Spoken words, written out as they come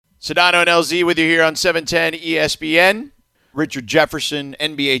Sedano and LZ with you here on 710 ESPN. Richard Jefferson,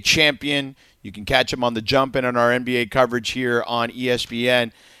 NBA champion. You can catch him on the jump and on our NBA coverage here on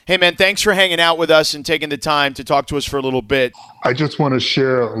ESPN. Hey, man, thanks for hanging out with us and taking the time to talk to us for a little bit. I just want to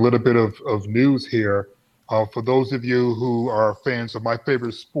share a little bit of news here. For those of you who are fans of my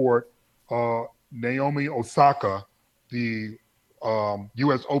favorite sport, Naomi Osaka, the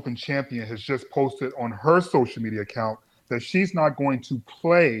U.S. Open champion, has just posted on her social media account that she's not going to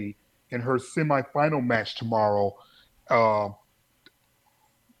play in her semifinal match tomorrow,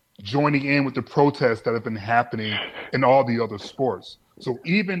 joining in with the protests that have been happening in all the other sports. So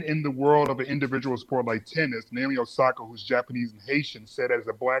even in the world of an individual sport like tennis, Naomi Osaka, who's Japanese and Haitian, said as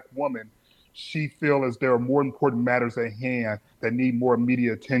a Black woman, she feels as there are more important matters at hand that need more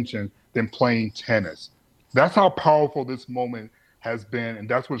media attention than playing tennis. That's how powerful this moment has been, and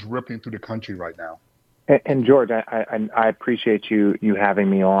that's what's rippling through the country right now. And George, I appreciate you having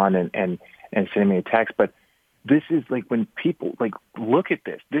me on and sending me a text, but this is like when people like look at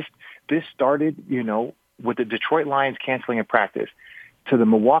this. This started, with the Detroit Lions canceling a practice, to the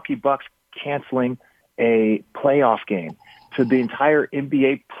Milwaukee Bucks canceling a playoff game, to the entire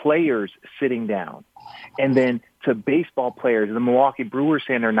NBA players sitting down, and then to baseball players, the Milwaukee Brewers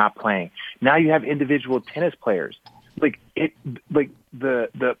saying they're not playing. Now you have individual tennis players.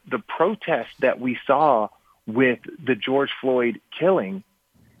 The protest that we saw with the George Floyd killing,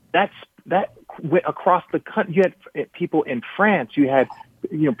 that went across the country. You had people in France, you had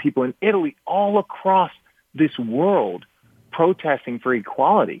people in Italy, all across this world protesting for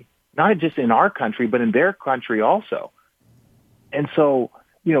equality, not just in our country, but in their country also. And so,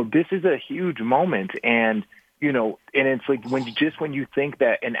 this is a huge moment, and it's like when you think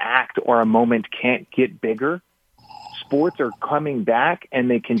that an act or a moment can't get bigger, sports are coming back and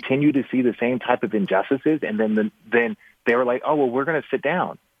they continue to see the same type of injustices. And then they were like, oh, well, we're going to sit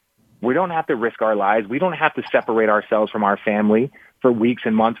down. We don't have to risk our lives. We don't have to separate ourselves from our family for weeks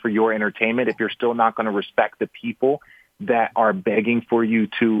and months for your entertainment if you're still not going to respect the people that are begging for you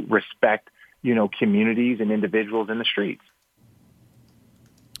to respect, communities and individuals in the streets.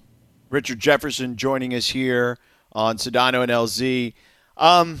 Richard Jefferson joining us here on Sedano and LZ.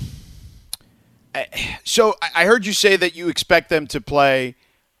 So I heard you say that you expect them to play.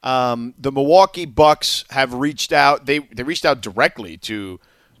 The Milwaukee Bucks have reached out. They reached out directly to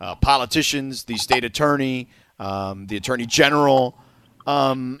politicians, the state attorney, the attorney general.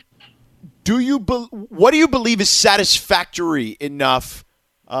 What do you believe is satisfactory enough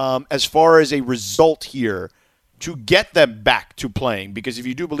as far as a result here to get them back to playing? Because if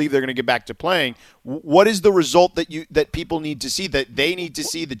you do believe they're going to get back to playing, what is the result that people need to see, that they need to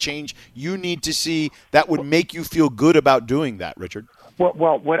see, the change you need to see that would make you feel good about doing that, Richard?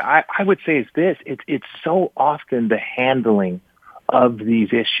 Well, what I would say is this: it's so often the handling of these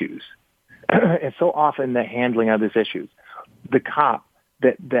issues. It's so often the handling of these issues. The cop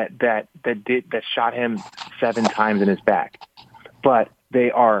that shot him 7 times in his back, but they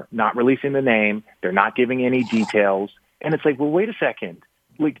are not releasing the name. They're not giving any details. And it's like, well, wait a second.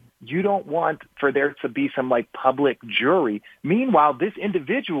 Like, you don't want for there to be some public jury. Meanwhile, this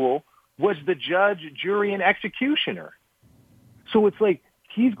individual was the judge, jury, and executioner. So it's like,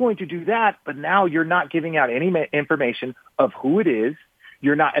 he's going to do that, but now you're not giving out any information of who it is.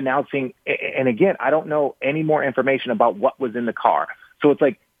 You're not announcing. And again, I don't know any more information about what was in the car. So it's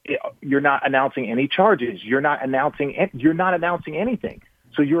like, you're not announcing any charges. You're not announcing anything.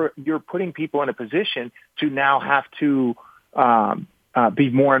 So you're putting people in a position to now have to be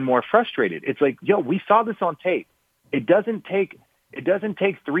more and more frustrated. It's like, we saw this on tape. It doesn't take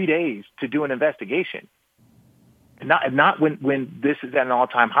 3 days to do an investigation. Not when this is at an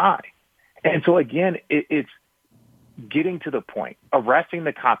all-time high. And so again, it's getting to the point, arresting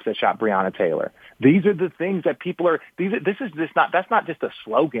the cops that shot Breonna Taylor. These are the things that people are. That's not just a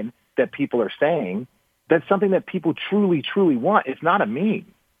slogan that people are saying. That's something that people truly, truly want. It's not a meme.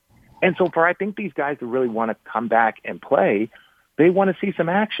 And so I think these guys that really want to come back and play, they want to see some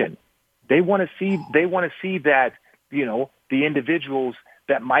action. They want to see that the individuals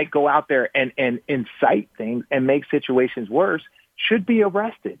that might go out there and incite things and make situations worse should be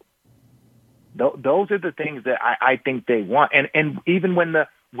arrested. Those are the things that I think they want. And even when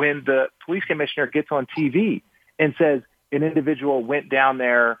the police commissioner gets on TV and says an individual went down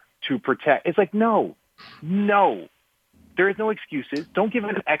there to protect, it's like, no, there is no excuses. Don't give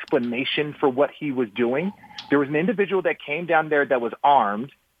an explanation for what he was doing. There was an individual that came down there that was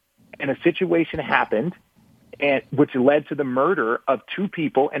armed, and a situation happened, and which led to the murder of 2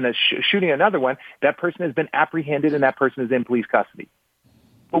 people and the shooting another one. That person has been apprehended, and that person is in police custody.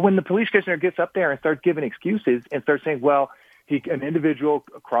 But when the police commissioner gets up there and starts giving excuses and starts saying, well, An individual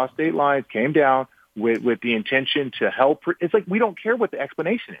across state lines came down with the intention to help. It's like we don't care what the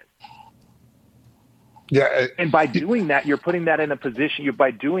explanation is. Yeah, and by doing that, you're putting that in a position.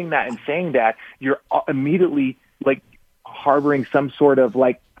 By doing that and saying that, you're immediately like harboring some sort of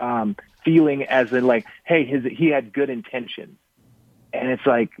like feeling, as in like, hey, he had good intentions, and it's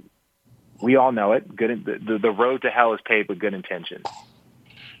like we all know it. The road to hell is paved with good intentions.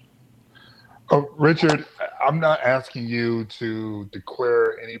 Richard, I'm not asking you to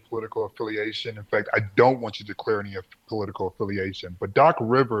declare any political affiliation. In fact, I don't want you to declare any political affiliation. But Doc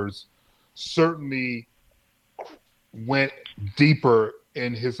Rivers certainly went deeper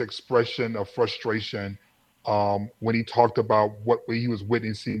in his expression of frustration when he talked about what he was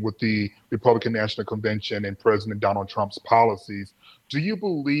witnessing with the Republican National Convention and President Donald Trump's policies. Do you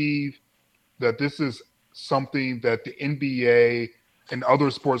believe that this is something that the NBA and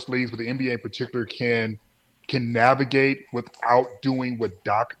other sports leagues, but the NBA in particular, can navigate without doing what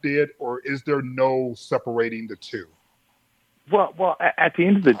Doc did, or is there no separating the two? Well, at the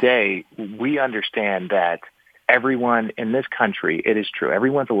end of the day, we understand that everyone in this country, it is true,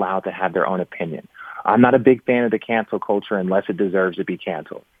 everyone's allowed to have their own opinion. I'm not a big fan of the cancel culture unless it deserves to be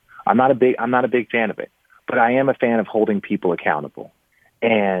canceled. I'm not a big fan of it, but I am a fan of holding people accountable.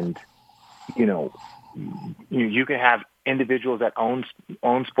 And you can have individuals that own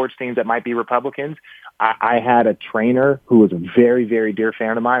sports teams that might be Republicans. I had a trainer who was a very, very dear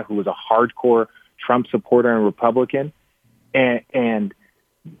fan of mine who was a hardcore Trump supporter and Republican. And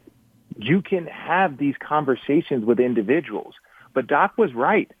you can have these conversations with individuals. But Doc was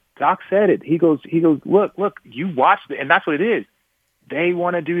right. Doc said it. He goes, look, you watched it, and that's what it is. They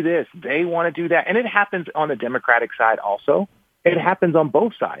want to do this. They want to do that. And it happens on the Democratic side also. It happens on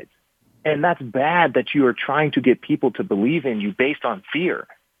both sides. And that's bad that you are trying to get people to believe in you based on fear,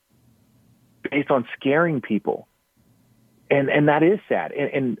 based on scaring people. And that is sad.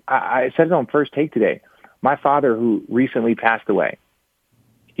 And I said it on First Take today. My father, who recently passed away,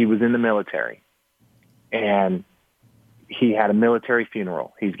 he was in the military, and he had a military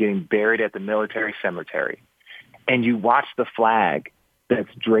funeral. He's getting buried at the military cemetery. And you watch the flag that's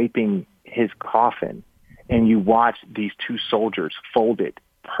draping his coffin, and you watch these two soldiers fold it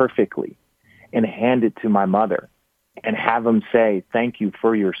perfectly and hand it to my mother and have them say, "Thank you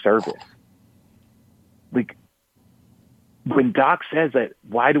for your service." Like, when Doc says that,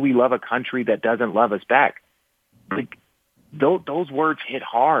 why do we love a country that doesn't love us back? Like, those words hit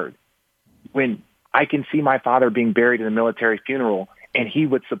hard. When I can see my father being buried in a military funeral and he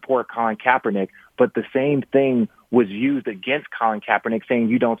would support Colin Kaepernick, but the same thing was used against Colin Kaepernick, saying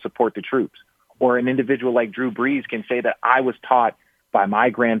you don't support the troops. Or an individual like Drew Brees can say that I was taught by my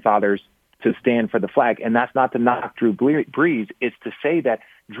grandfathers to stand for the flag. And that's not to knock Drew Brees. It's to say that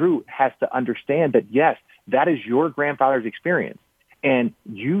Drew has to understand that, yes, that is your grandfather's experience. And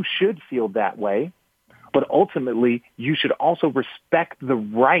you should feel that way. But ultimately, you should also respect the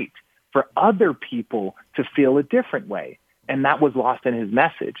right for other people to feel a different way. And that was lost in his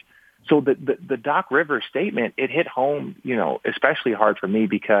message. So the Doc Rivers statement, it hit home, especially hard for me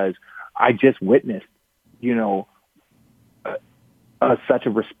because I just witnessed, such a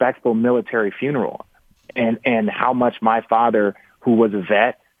respectful military funeral, and how much my father, who was a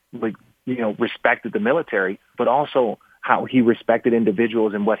vet, respected the military, but also how he respected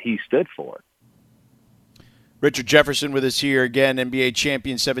individuals and what he stood for. Richard Jefferson with us here again, NBA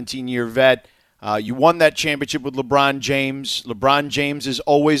champion, 17-year vet. You won that championship with LeBron James. LeBron James is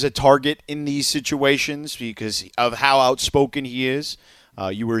always a target in these situations because of how outspoken he is.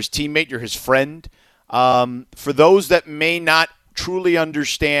 You were his teammate. You're his friend. For those that may not truly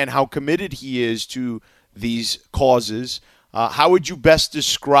understand how committed he is to these causes, how would you best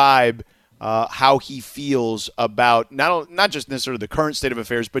describe how he feels about not just necessarily the current state of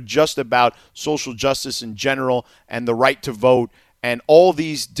affairs, but just about social justice in general and the right to vote and all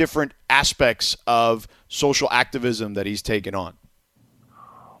these different aspects of social activism that he's taken on?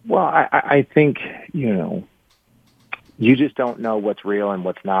 Well, I think, you just don't know what's real and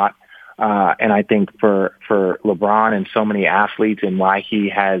what's not. And I think for LeBron and so many athletes, and why he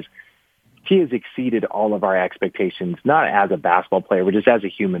has exceeded all of our expectations, not as a basketball player, but just as a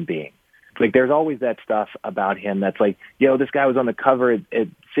human being. Like, there's always that stuff about him that's like, this guy was on the cover at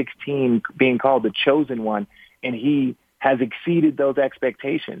 16 being called the chosen one, and he has exceeded those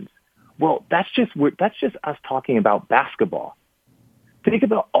expectations. Well, that's just us talking about basketball. Think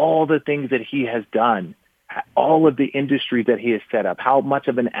about all the things that he has done, all of the industries that he has set up, how much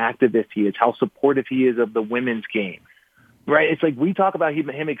of an activist he is, how supportive he is of the women's game, right? It's like we talk about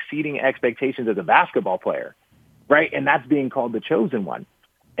him exceeding expectations as a basketball player, right? And that's being called the chosen one.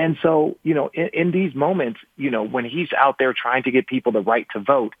 And so, in these moments, when he's out there trying to get people the right to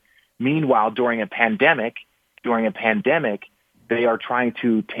vote, meanwhile, during a pandemic, they are trying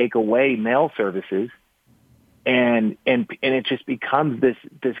to take away mail services, and it just becomes this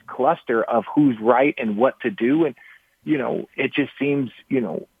cluster of who's right and what to do. And, it just seems,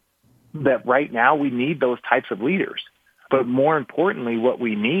 that right now we need those types of leaders. But more importantly, what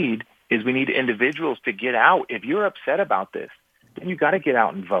we need is individuals to get out. If you're upset about this, then you got to get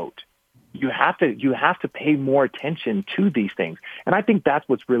out and vote. You have to pay more attention to these things. And I think that's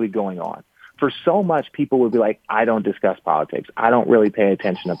what's really going on. For so much, people would be like, I don't discuss politics. I don't really pay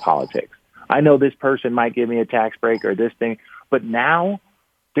attention to politics. I know this person might give me a tax break or this thing, but now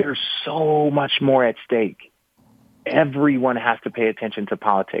there's so much more at stake. Everyone has to pay attention to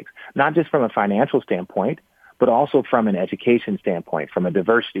politics, not just from a financial standpoint, but also from an education standpoint, from a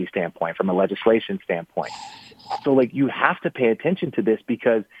diversity standpoint, from a legislation standpoint. So you have to pay attention to this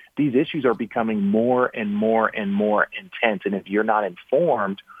because these issues are becoming more and more and more intense. And if you're not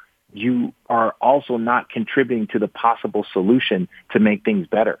informed, you are also not contributing to the possible solution to make things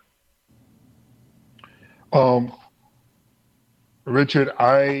better. Richard,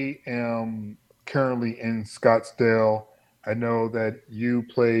 I am currently in Scottsdale. I know that you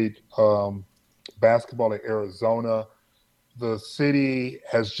played basketball at Arizona. The city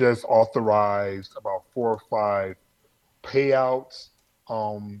has just authorized about 4 or 5 payouts,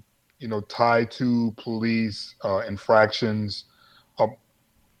 tied to police infractions.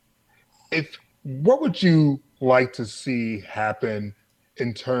 What would you like to see happen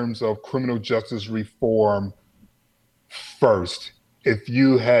in terms of criminal justice reform first, if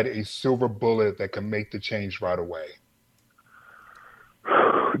you had a silver bullet that could make the change right away?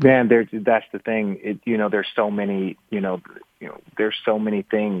 Man, that's the thing. There's so many, there's so many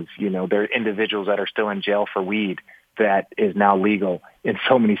things. There are individuals that are still in jail for weed that is now legal in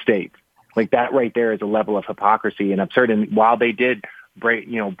so many states. Like that right there is a level of hypocrisy and absurd. And while they did break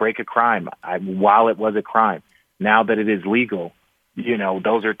a crime, while it was a crime, now that it is legal,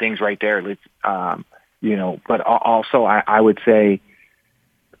 those are things right there. But also I would say,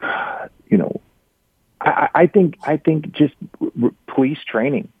 I think just police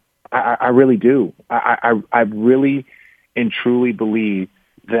training. I really do. I really and truly believe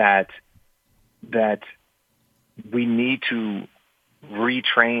that we need to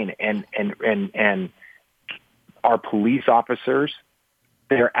retrain and our police officers,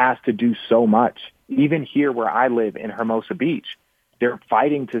 they're asked to do so much. Even here where I live in Hermosa Beach, they're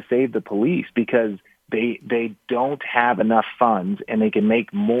fighting to save the police because they don't have enough funds and they can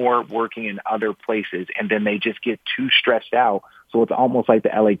make more working in other places, and then they just get too stretched out. So it's almost like the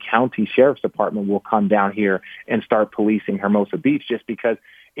LA County Sheriff's Department will come down here and start policing Hermosa Beach just because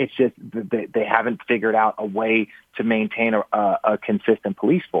it's just they haven't figured out a way to maintain a consistent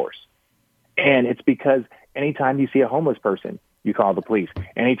police force. And it's because anytime you see a homeless person, you call the police.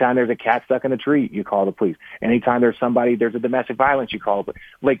 Anytime there's a cat stuck in a tree, you call the police. Anytime there's a domestic violence, you call the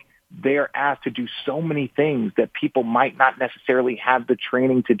police. They're asked to do so many things that people might not necessarily have the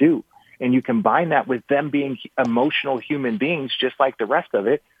training to do. And you combine that with them being emotional human beings, just like the rest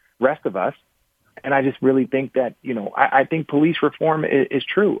of us. And I just really think that, I think police reform is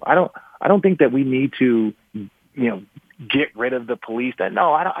true. I don't think that we need to, get rid of the police. I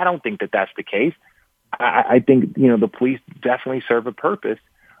don't think that that's the case. I think, the police definitely serve a purpose,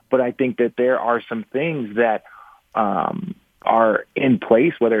 but I think that there are some things that, are in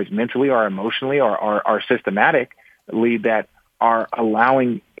place, whether it's mentally or emotionally or systematically, that are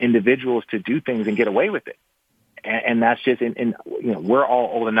allowing individuals to do things and get away with it. And that's just we're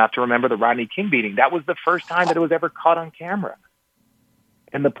all old enough to remember the Rodney King beating. That was the first time that it was ever caught on camera,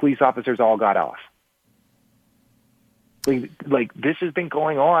 and the police officers all got off. Like this has been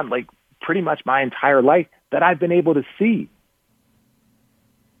going on pretty much my entire life that I've been able to see.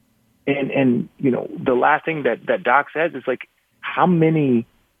 And the last thing that Doc says is how many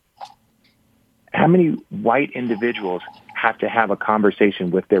white individuals have to have a conversation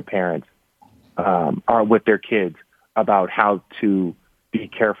with their parents or with their kids about how to be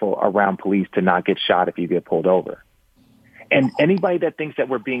careful around police to not get shot if you get pulled over. And anybody that thinks that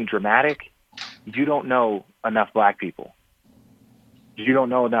we're being dramatic, you don't know enough black people. You don't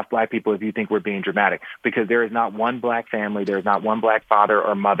know enough black people if you think we're being dramatic, because there is not one black family, there is not one black father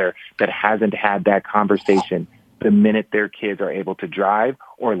or mother that hasn't had that conversation the minute their kids are able to drive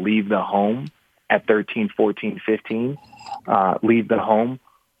or leave the home at 13, 14, 15, leave the home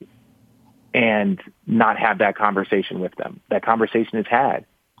and not have that conversation with them. That conversation is had.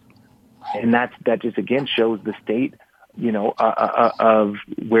 And that just, again, shows the state, of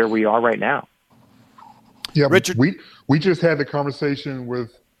where we are right now. Yeah, Richard, we just had the conversation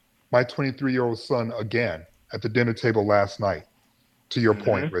with my 23-year-old son again at the dinner table last night, to your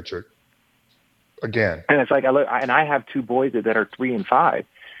point, Richard. Again. And it's like, I have two boys that are 3 and 5.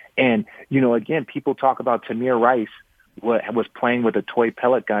 And, again, people talk about Tamir Rice was playing with a toy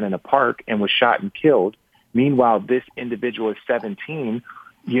pellet gun in a park and was shot and killed. Meanwhile, this individual is 17,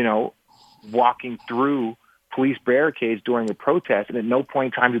 walking through police barricades during a protest, and at no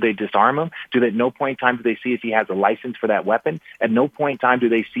point in time do they disarm him. At no point in time do they see if he has a license for that weapon. At no point in time do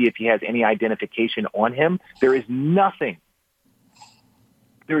they see if he has any identification on him. There is nothing.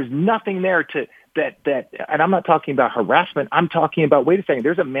 There is nothing there that, and I'm not talking about harassment. I'm talking about, wait a second,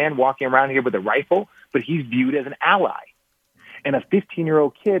 there's a man walking around here with a rifle, but he's viewed as an ally. And a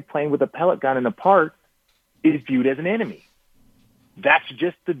 15-year-old kid playing with a pellet gun in a park is viewed as an enemy. That's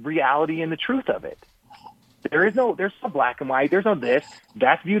just the reality and the truth of it. There's no black and white. There's no this.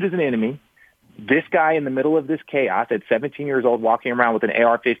 That's viewed as an enemy. This guy in the middle of this chaos at 17 years old walking around with an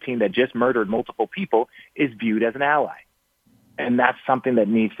AR-15 that just murdered multiple people is viewed as an ally. And that's something that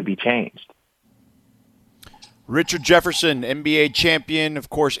needs to be changed. Richard Jefferson, NBA champion, of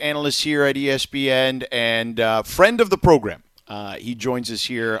course, analyst here at ESPN and friend of the program. He joins us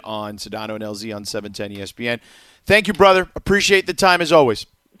here on Sedano and LZ on 710 ESPN. Thank you, brother. Appreciate the time as always.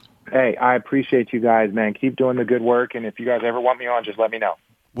 Hey, I appreciate you guys, man. Keep doing the good work, and if you guys ever want me on, just let me know.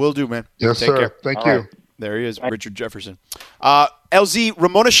 Will do, man. Yes, Take sir. care. Thank you. Right. There he is, Richard Jefferson. LZ,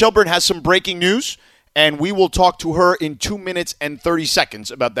 Ramona Shelburne has some breaking news, and we will talk to her in 2 minutes and 30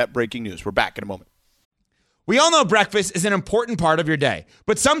 seconds about that breaking news. We're back in a moment. We all know breakfast is an important part of your day,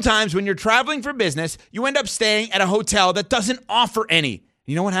 but sometimes when you're traveling for business, you end up staying at a hotel that doesn't offer any.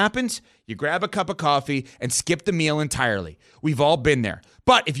 You know what happens? You grab a cup of coffee and skip the meal entirely. We've all been there.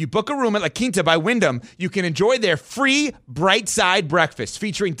 But if you book a room at La Quinta by Wyndham, you can enjoy their free Bright Side breakfast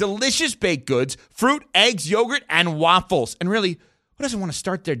featuring delicious baked goods, fruit, eggs, yogurt, and waffles. And really, who doesn't want to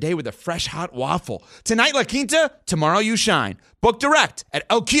start their day with a fresh, hot waffle? Tonight, La Quinta, tomorrow you shine. Book direct at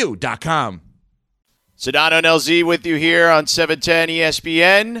lq.com. Sedano and LZ with you here on 710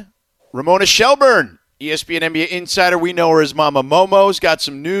 ESPN. Ramona Shelburne, ESPN NBA insider. We know her as Mama Momo's got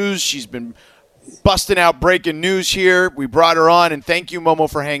some news. She's been busting out breaking news here. We brought her on, and thank you, Momo,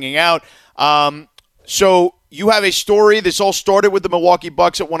 for hanging out. So you have a story. This all started with the Milwaukee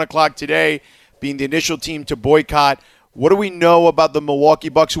Bucks at 1 o'clock today, being the initial team to boycott. What do we know about the Milwaukee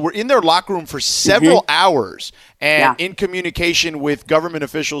Bucks, who were in their locker room for several hours and in communication with government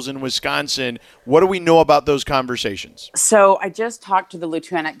officials in Wisconsin? What do we know about those conversations? So I just talked to the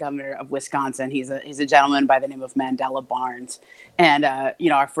lieutenant governor of Wisconsin. He's a gentleman by the name of Mandela Barnes. And,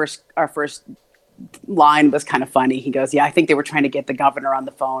 our first line was kind of funny. He goes, I think they were trying to get the governor on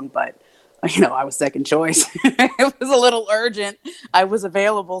the phone, but, I was second choice. It was a little urgent. I was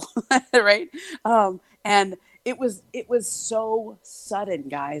available, right? And it was so sudden,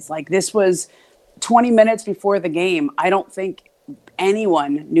 guys. Like, this was 20 minutes before the game. I don't think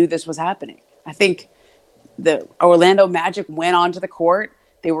anyone knew this was happening. I think the Orlando Magic went onto the court.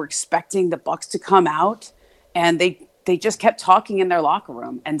 They were expecting the Bucks to come out, and they just kept talking in their locker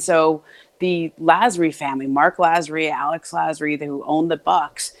room. And so the Lasry family, Mark Lasry, Alex Lasry, who own the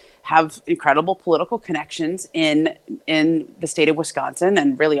Bucks, have incredible political connections in the state of Wisconsin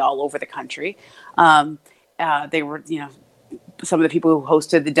and really all over the country. They were, some of the people who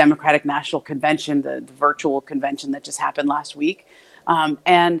hosted the Democratic National Convention, the virtual convention that just happened last week.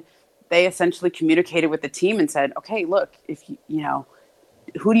 And they essentially communicated with the team and said, okay, look, if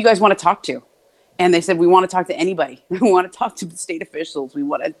who do you guys want to talk to? And they said, we want to talk to anybody. We want to talk to the state officials. We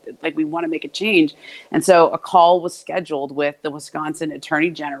want to make a change. And so a call was scheduled with the Wisconsin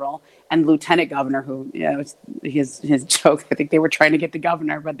Attorney General and Lieutenant Governor, who, his joke. I think they were trying to get the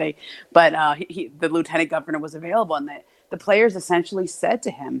governor, but the Lieutenant Governor was available, and the players essentially said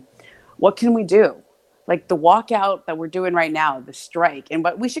to him, "What can we do? Like the walkout that we're doing right now, the strike, and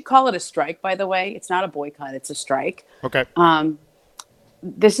but we should call it a strike, by the way. It's not a boycott; it's a strike. Okay.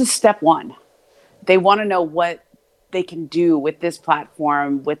 This is step one. They want to know what they can do with this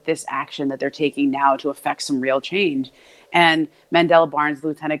platform, with this action that they're taking now to affect some real change." And Mandela Barnes,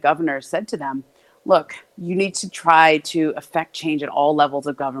 Lieutenant Governor, said to them, look, you need to try to affect change at all levels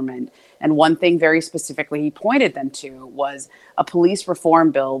of government. And one thing very specifically he pointed them to was a police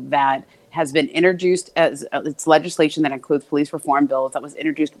reform bill that has been introduced as it's legislation that includes police reform bills that was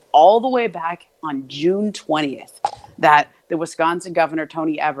introduced all the way back on June 20th, that the Wisconsin Governor,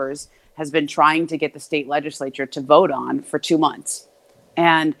 Tony Evers, has been trying to get the state legislature to vote on for 2 months.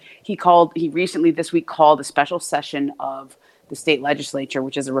 And he recently this week called a special session of the state legislature,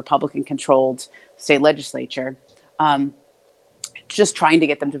 which is a Republican-controlled state legislature, just trying to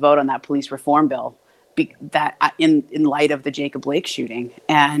get them to vote on that police reform bill. in light of the Jacob Blake shooting.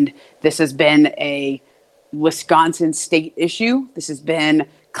 And this has been a Wisconsin state issue. This has been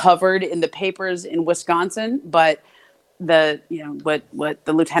covered in the papers in Wisconsin, but what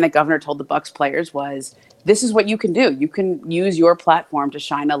the lieutenant governor told the Bucks players was, this is what you can do. You can use your platform to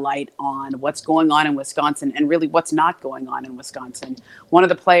shine a light on what's going on in Wisconsin and really what's not going on in Wisconsin. One of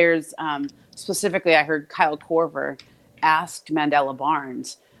the players, specifically, I heard Kyle Korver asked Mandela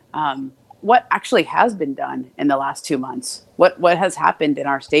Barnes, what actually has been done in the last 2 months? What has happened in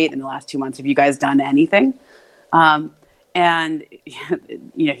our state in the last 2 months? Have you guys done anything? And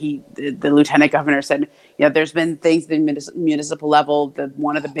the lieutenant governor said, there's been things at the municipal level.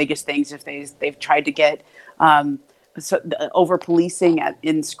 One of the biggest things is they've tried to get over policing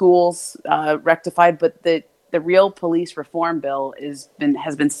in schools rectified, but the real police reform bill has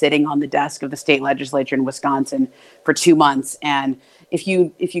been sitting on the desk of the state legislature in Wisconsin for 2 months. And if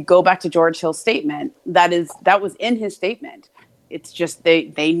you go back to George Hill's statement, that was in his statement. It's just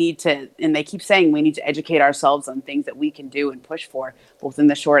they need to, and they keep saying we need to educate ourselves on things that we can do and push for, both in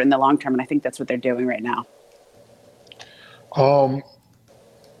the short and the long term. And I think that's what they're doing right now.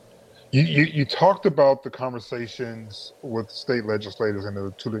 You talked about the conversations with state legislators and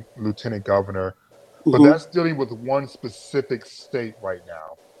the lieutenant governor, but that's dealing with one specific state right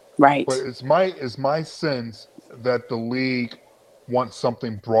now. Right. But it's my sense that the league wants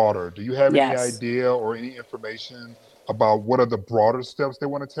something broader. Do you have any idea or any information about what are the broader steps they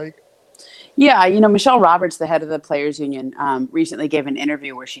want to take? Yeah, Michelle Roberts, the head of the Players Union, recently gave an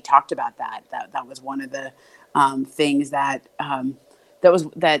interview where she talked about that. That was one of the things that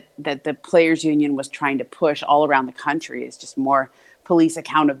the Players Union was trying to push all around the country, is just more police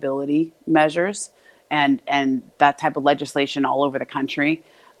accountability measures and that type of legislation all over the country.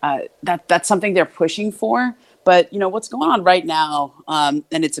 That's something they're pushing for. But what's going on right now, and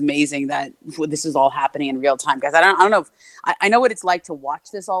it's amazing that this is all happening in real time, guys. I don't know if I know what it's like to watch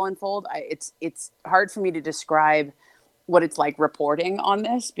this all unfold. It's hard for me to describe what it's like reporting on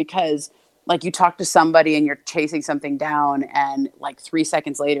this, because like you talk to somebody and you're chasing something down, and like 3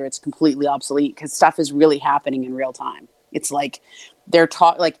 seconds later it's completely obsolete because stuff is really happening in real time. It's like they're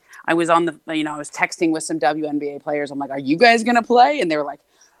like I was on I was texting with some WNBA players. I'm like, "Are you guys gonna play?" And they were like,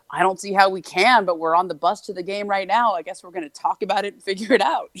 "I don't see how we can, but we're on the bus to the game right now. I guess we're going to talk about it and figure it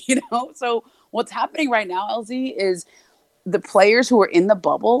out." So what's happening right now, LZ, is the players who are in the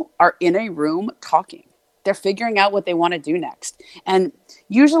bubble are in a room talking. They're figuring out what they want to do next. And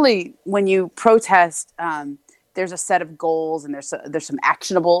usually when you protest, there's a set of goals and there's some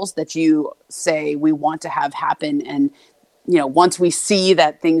actionables that you say we want to have happen. And, once we see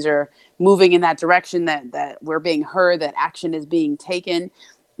that things are moving in that direction, that we're being heard, that action is being taken,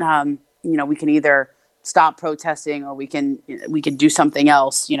 we can either stop protesting or we can do something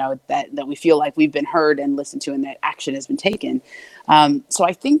else, that we feel like we've been heard and listened to and that action has been taken. So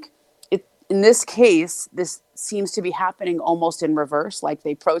I think in this case, this seems to be happening almost in reverse. Like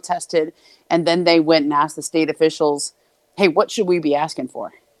they protested and then they went and asked the state officials, "Hey, what should we be asking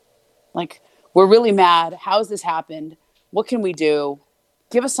for? Like, we're really mad. How's this happened? What can we do?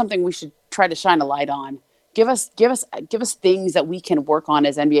 Give us something we should try to shine a light on. Give us things that we can work on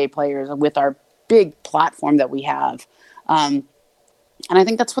as NBA players with our big platform that we have." And I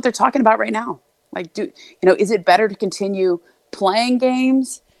think that's what they're talking about right now. Like, is it better to continue playing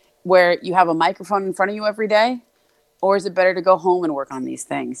games where you have a microphone in front of you every day? Or is it better to go home and work on these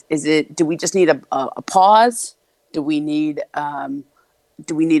things? Do we just need a pause? Do we need to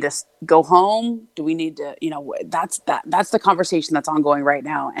go home? Do we need to, that's the conversation that's ongoing right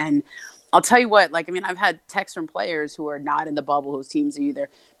now. And I'll tell you what, I've had texts from players who are not in the bubble, whose teams have either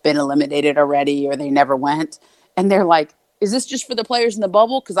been eliminated already or they never went. And they're like, "Is this just for the players in the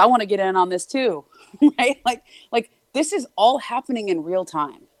bubble? Because I want to get in on this too." Right? Like this is all happening in real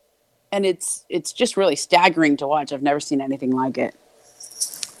time. And it's just really staggering to watch. I've never seen anything like it.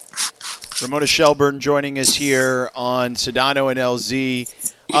 Ramona Shelburne joining us here on Sedano and LZ.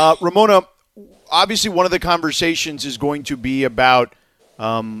 Ramona, obviously one of the conversations is going to be about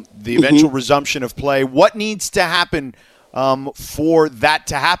the eventual resumption of play. What needs to happen for that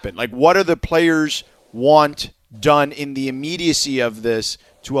to happen? Like, what are the players want done in the immediacy of this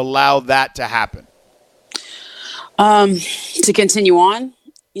to allow that to happen? To continue on,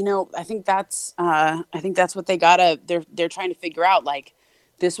 I think that's what they're trying to figure out. Like,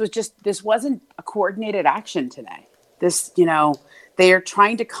 this wasn't a coordinated action today. They are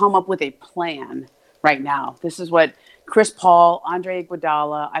trying to come up with a plan right now. This is what Chris Paul, Andre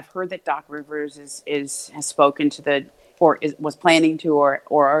Iguodala. I've heard that Doc Rivers has spoken to was planning to or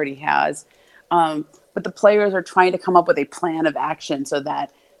already has. But the players are trying to come up with a plan of action so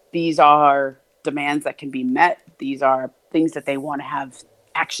that these are demands that can be met. These are things that they want to have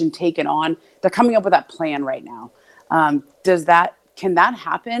action taken on. They're coming up with that plan right now. Can that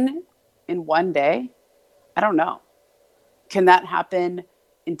happen in one day? I don't know. Can that happen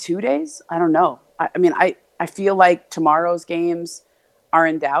in 2 days? I don't know. I mean, I feel like tomorrow's games are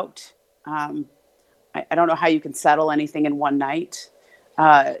in doubt. I don't know how you can settle anything in one night.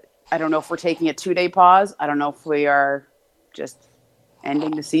 I don't know if we're taking a 2-day pause. I don't know if we are just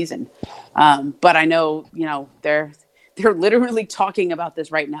ending the season. But I know, they're literally talking about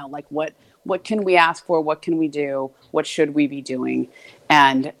this right now. Like, what can we ask for? What can we do? What should we be doing?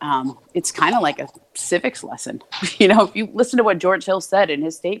 And it's kind of like a civics lesson. If you listen to what George Hill said in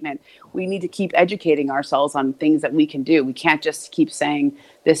his statement, we need to keep educating ourselves on things that we can do. We can't just keep saying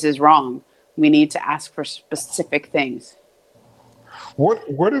this is wrong. We need to ask for specific things.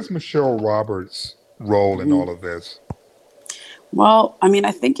 What is Michelle Roberts' role in all of this? Well, I mean,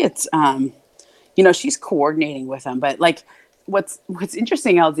 I think it's, she's coordinating with them. But like, what's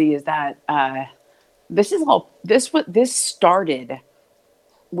interesting, LZ, is that this started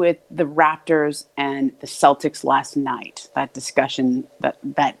with the Raptors and the Celtics last night. That discussion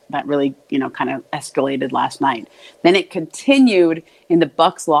that really kind of escalated last night. Then it continued in the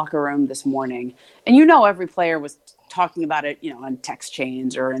Bucks locker room this morning, and every player was talking about it, on text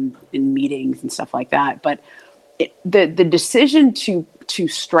chains or in meetings and stuff like that. But the decision to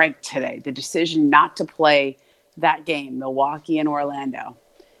strike today, the decision not to play that game, Milwaukee and Orlando,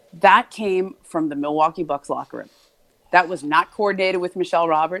 that came from the Milwaukee Bucks locker room. That was not coordinated with Michelle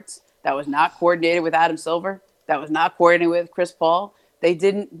Roberts. That was not coordinated with Adam Silver. That was not coordinated with Chris Paul. They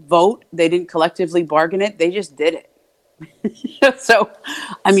didn't vote. They didn't collectively bargain it. They just did it. So,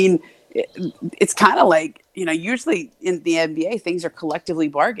 I mean, it's kind of like, usually in the NBA, things are collectively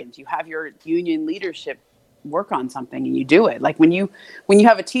bargained. You have your union leadership work on something and you do it. Like when you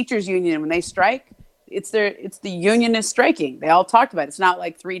have a teachers union, when they strike, it's the union is striking. They all talked about it. It's not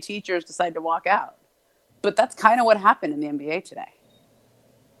like 3 teachers decide to walk out. But that's kind of what happened in the NBA today.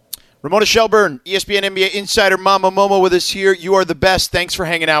 Ramona Shelburne, ESPN NBA insider, Mama Momo with us here. You are the best. Thanks for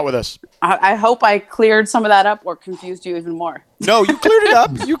hanging out with us. I hope I cleared some of that up or confused you even more. No, you cleared it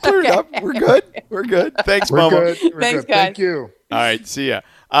up. You cleared it up. We're good. We're good. Thanks, Momo. Thanks, guys. Thank you. All right, see ya.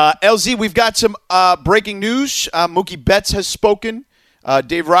 LZ, we've got some breaking news. Mookie Betts has spoken.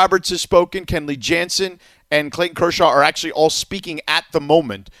 Dave Roberts has spoken. Kenley Jansen and Clayton Kershaw are actually all speaking at the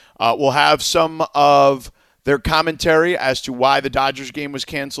moment. We'll have some of their commentary as to why the Dodgers game was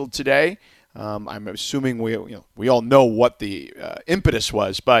canceled today. I'm assuming we all know what the impetus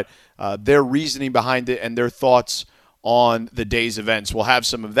was, but their reasoning behind it and their thoughts on the day's events. We'll have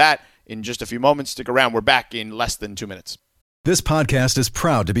some of that in just a few moments. Stick around. We're back in less than 2 minutes. This podcast is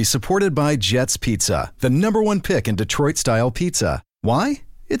proud to be supported by Jets Pizza, the #1 pick in Detroit-style pizza. Why?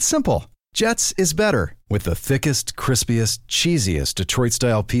 It's simple. Jets is better. With the thickest, crispiest, cheesiest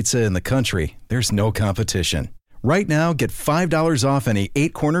Detroit-style pizza in the country, there's no competition. Right now, get $5 off any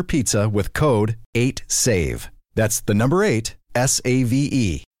 8-corner pizza with code 8SAVE. That's the number 8,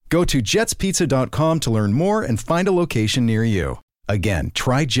 SAVE. Go to jetspizza.com to learn more and find a location near you. Again,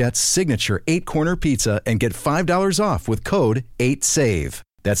 try Jet's signature 8-corner pizza and get $5 off with code 8SAVE.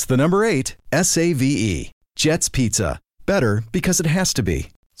 That's the number 8, SAVE. Jet's Pizza. Better because it has to be.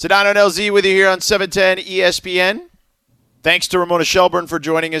 Sedano and LZ with you here on 710 ESPN. Thanks to Ramona Shelburne for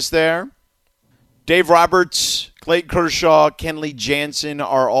joining us there. Dave Roberts, Clayton Kershaw, Kenley Jansen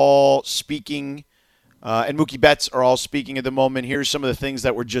are all speaking, and Mookie Betts are all speaking at the moment. Here's some of the things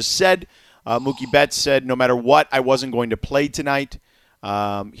that were just said. Mookie Betts said, no matter what, I wasn't going to play tonight.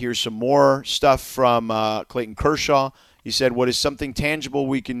 Here's some more stuff from Clayton Kershaw. He said, what is something tangible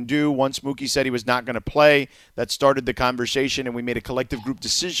we can do? Once Mookie said he was not going to play, that started the conversation, and we made a collective group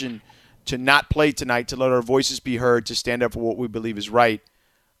decision to not play tonight, to let our voices be heard, to stand up for what we believe is right.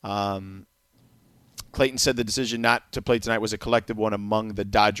 Clayton said the decision not to play tonight was a collective one among the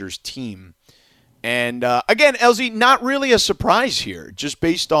Dodgers team. And, again, LZ, not really a surprise here, just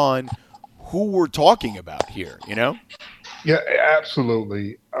based on who we're talking about here, Yeah,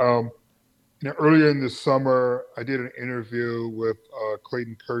 absolutely. Earlier in the summer, I did an interview with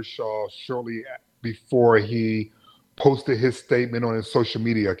Clayton Kershaw shortly before he posted his statement on his social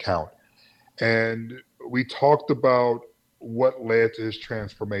media account. And we talked about what led to his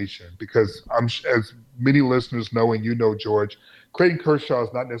transformation, because as many listeners know, and George, Clayton Kershaw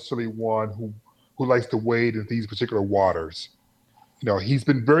is not necessarily one who likes to wade in these particular waters. He's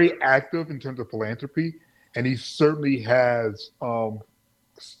been very active in terms of philanthropy, and he certainly has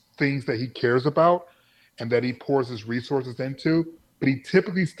things that he cares about and that he pours his resources into, but he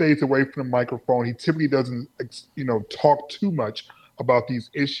typically stays away from the microphone. He typically doesn't, talk too much about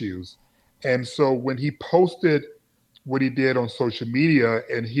these issues. And so when he posted what he did on social media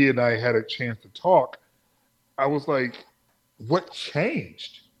and he and I had a chance to talk, I was like, what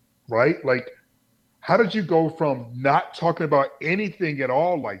changed? Right? Like, how did you go from not talking about anything at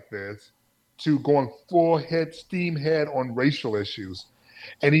all like this to going full head, steam head on racial issues?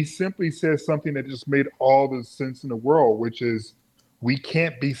 And he simply said something that just made all the sense in the world, which is we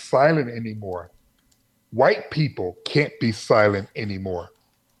can't be silent anymore. White people can't be silent anymore.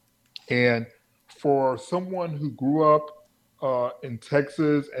 And for someone who grew up in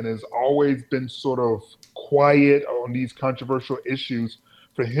Texas and has always been sort of quiet on these controversial issues,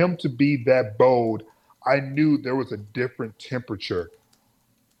 for him to be that bold, I knew there was a different temperature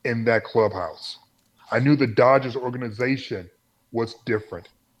in that clubhouse. I knew the Dodgers organization was different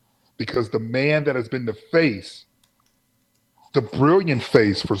because the man that has been the face, the brilliant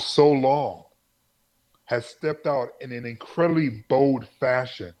face for so long, has stepped out in an incredibly bold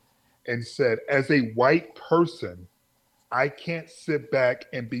fashion and said, as a white person, I can't sit back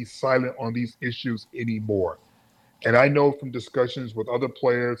and be silent on these issues anymore. And I know from discussions with other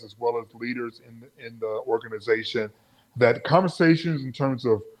players as well as leaders in the organization that conversations in terms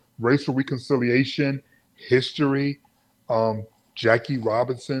of racial reconciliation, history, Jackie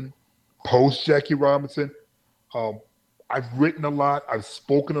Robinson, post Jackie Robinson, I've written a lot, I've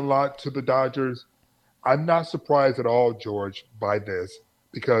spoken a lot to the Dodgers. I'm not surprised at all, George, by this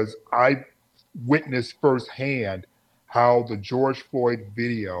because I witnessed firsthand how the George Floyd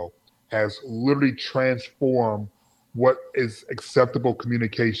video has literally transformed what is acceptable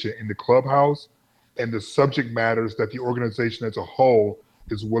communication in the clubhouse and the subject matters that the organization as a whole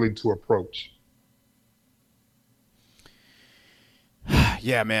is willing to approach.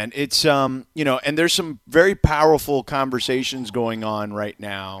 Yeah, man. It's and there's some very powerful conversations going on right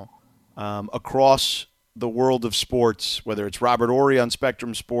now across the world of sports, whether it's Robert Horry on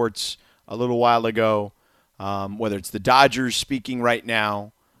Spectrum Sports a little while ago, whether it's the Dodgers speaking right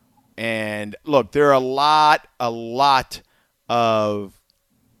now. And look, there are a lot of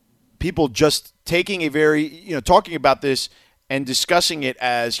people just taking a very, talking about this and discussing it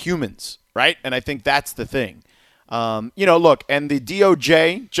as humans, right? And I think that's the thing. Look, and the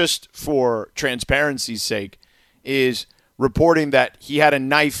DOJ, just for transparency's sake, is reporting that he had a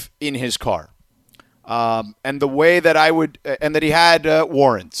knife in his car. And the way that and that he had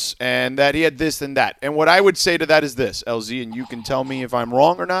warrants, and that he had this and that. And what I would say to that is this, LZ, and you can tell me if I'm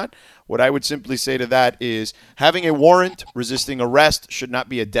wrong or not. What I would simply say to that is having a warrant, resisting arrest should not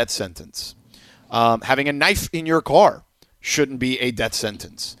be a death sentence. Having a knife in your car shouldn't be a death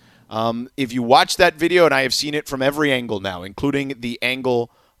sentence. If you watch that video, and I have seen it from every angle now, including the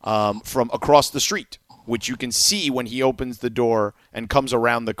angle from across the street, which you can see when he opens the door and comes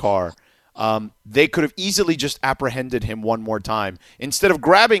around the car, they could have easily just apprehended him one more time instead of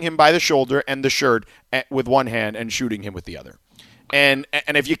grabbing him by the shoulder and the shirt with one hand and shooting him with the other. And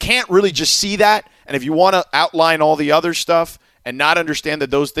if you can't really just see that, and if you want to outline all the other stuff and not understand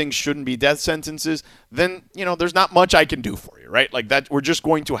that those things shouldn't be death sentences, then, there's not much I can do for you, right? Like that, we're just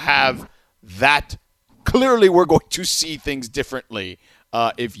going to have that. Clearly, we're going to see things differently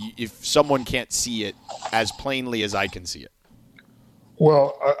if someone can't see it as plainly as I can see it.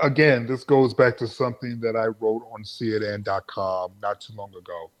 Well, again, this goes back to something that I wrote on CNN.com not too long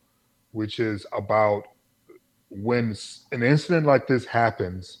ago, which is about when an incident like this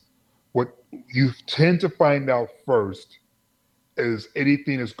happens, what you tend to find out first is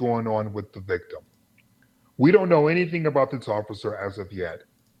anything is going on with the victim. We don't know anything about this officer as of yet.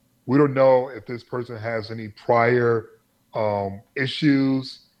 We don't know if this person has any prior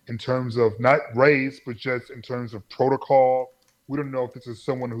issues in terms of not race, but just in terms of protocol. We don't know if this is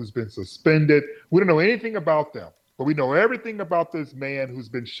someone who's been suspended. We don't know anything about them, but we know everything about this man who's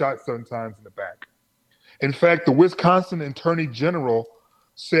been shot 7 times in the back. In fact, the Wisconsin Attorney General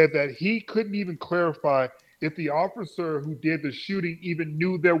said that he couldn't even clarify if the officer who did the shooting even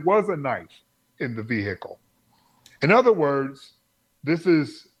knew there was a knife in the vehicle. In other words, this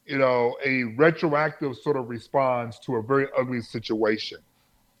is, a retroactive sort of response to a very ugly situation.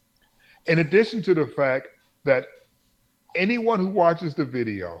 In addition to the fact that anyone who watches the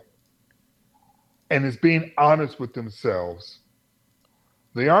video and is being honest with themselves,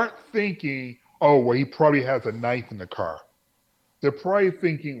 they aren't thinking, oh, well, he probably has a knife in the car. They're probably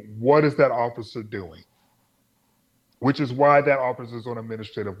thinking, what is that officer doing? Which is why that officer is on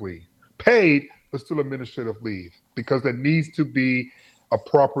administrative leave. Paid, but still administrative leave, because there needs to be a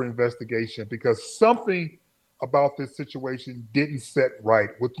proper investigation, because something about this situation didn't set right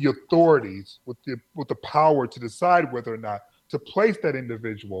with the authorities, with the power to decide whether or not to place that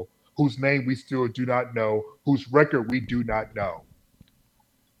individual whose name we still do not know, whose record we do not know.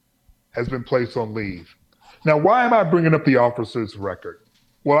 has been placed on leave. Now, why am I bringing up the officer's record?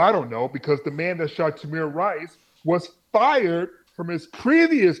 Well, I don't know, because the man that shot Tamir Rice was fired from his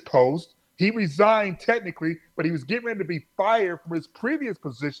previous post. He resigned technically, but he was getting ready to be fired from his previous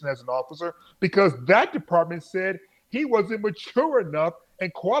position as an officer because that department said he wasn't mature enough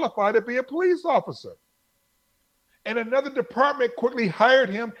and qualified to be a police officer. And another department quickly hired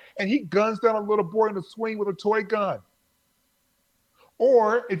him, and he guns down a little boy in the swing with a toy gun.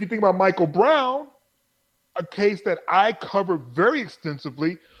 Or if you think about Michael Brown, a case that I covered very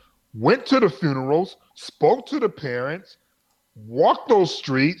extensively, went to the funerals, spoke to the parents, walked those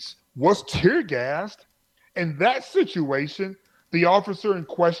streets, was tear gassed. In that situation, the officer in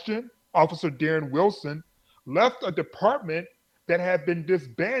question, Officer Darren Wilson, left a department that had been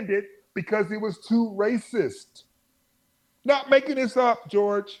disbanded because it was too racist. Not making this up,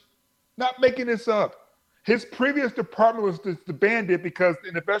 George. Not making this up. His previous department was disbanded because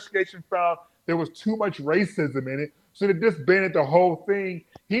an investigation found there was too much racism in it, so they disbanded the whole thing.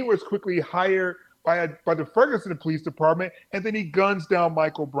 He was quickly hired by the Ferguson Police Department, and then he guns down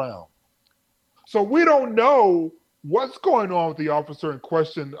Michael Brown. So we don't know what's going on with the officer in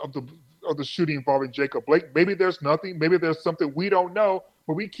question of the shooting involving Jacob Blake. Maybe there's nothing. Maybe there's something we don't know,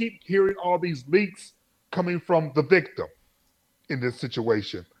 but we keep hearing all these leaks coming from the victim in this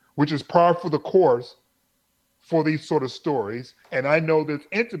situation, which is par for the course for these sort of stories. And I know this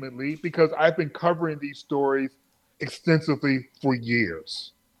intimately because I've been covering these stories extensively for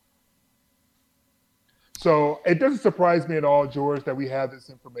years. So it doesn't surprise me at all, George, that we have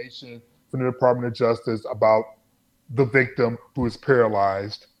this information from the Department of Justice about the victim who is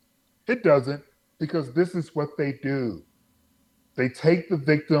paralyzed. It doesn't, because this is what they do. They take the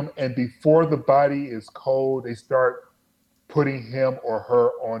victim, and before the body is cold, they start putting him or her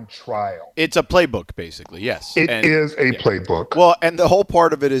on trial. It's a playbook, basically, yes. It is a playbook. Well, and the whole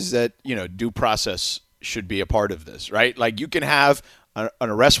part of it is that, due process should be a part of this, right? Like, you can have an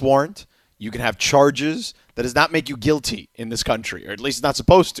arrest warrant, you can have charges. That does not make you guilty in this country, or at least it's not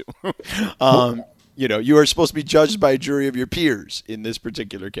supposed to. You are supposed to be judged by a jury of your peers in this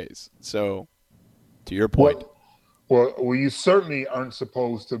particular case. So, to your point. Well, you certainly aren't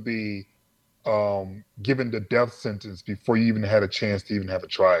supposed to be given the death sentence before you even had a chance to even have a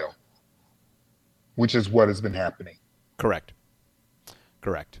trial, which is what has been happening. Correct.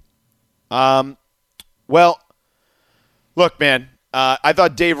 Well, look, man, I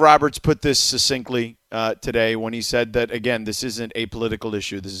thought Dave Roberts put this succinctly today when he said that, again, this isn't a political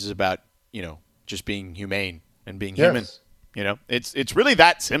issue. This is about, just being humane and being human. It's really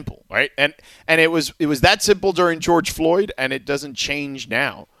that simple, right? And it was that simple during George Floyd, and it doesn't change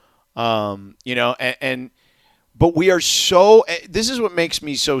now. But we are so, this is what makes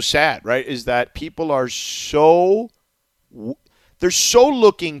me so sad, right? Is that people are they're so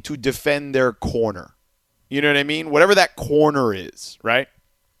looking to defend their corner. You know what I mean? Whatever that corner is, right?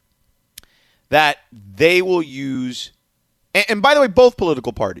 That they will use, and by the way, both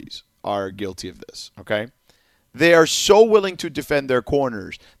political parties are guilty of this, okay? They are so willing to defend their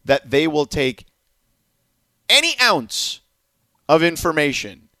corners that they will take any ounce of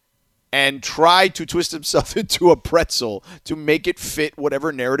information and try to twist themselves into a pretzel to make it fit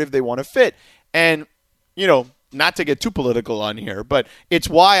whatever narrative they want to fit. And, not to get too political on here, but it's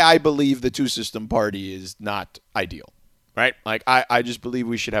why I believe the two-system party is not ideal, right? Like, I just believe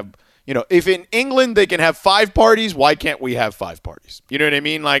we should have, if in England they can have 5 parties, why can't we have 5 parties? You know what I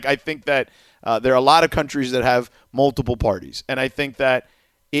mean? Like, I think that there are a lot of countries that have multiple parties, and I think that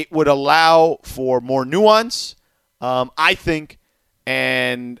it would allow for more nuance, I think,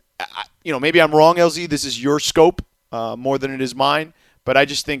 and, maybe I'm wrong, LZ. This is your scope more than it is mine. But I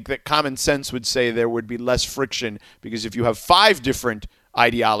just think that common sense would say there would be less friction, because if you have 5 different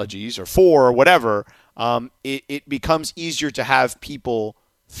ideologies or 4 or whatever, it becomes easier to have people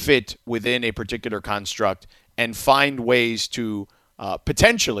fit within a particular construct and find ways to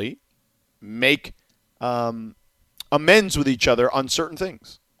potentially make amends with each other on certain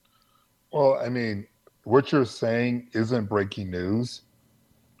things. Well, I mean, what you're saying isn't breaking news.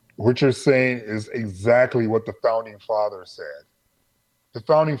 What you're saying is exactly what the Founding Fathers said. The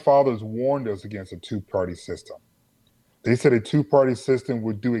Founding Fathers warned us against a two-party system. They said a two-party system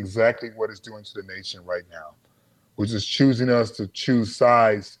would do exactly what it's doing to the nation right now, which is choosing us to choose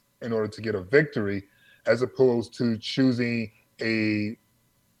sides in order to get a victory, as opposed to choosing a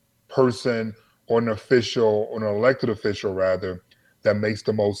person or an official, or an elected official rather, that makes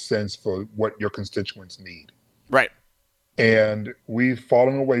the most sense for what your constituents need. Right. And we've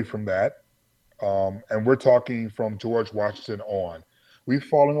fallen away from that. And we're talking from George Washington on. We've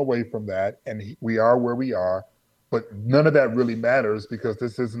fallen away from that, and we are where we are. But none of that really matters because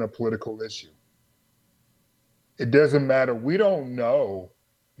this isn't a political issue. It doesn't matter. We don't know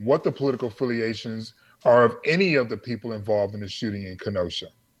what the political affiliations are of any of the people involved in the shooting in Kenosha.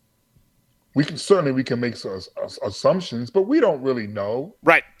 We can make some assumptions, but we don't really know.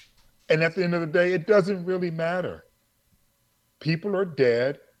 Right. And at the end of the day, it doesn't really matter. People are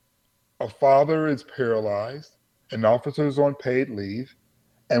dead. A father is paralyzed. An officer is on paid leave.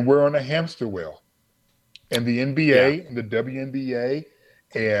 And we're on a hamster wheel. And the NBA and the WNBA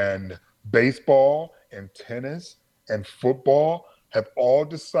and baseball and tennis and football have all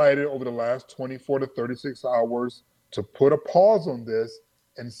decided over the last 24 to 36 hours to put a pause on this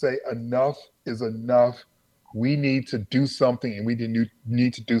and say enough is enough. We need to do something, and we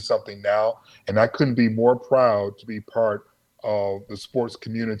need to do something now. And I couldn't be more proud to be part of the sports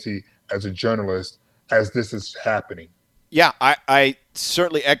community as a journalist as this is happening. Yeah, I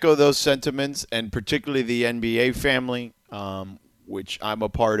certainly echo those sentiments, and particularly the NBA family, which I'm a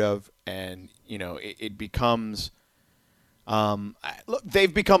part of. And, you know, it becomes look,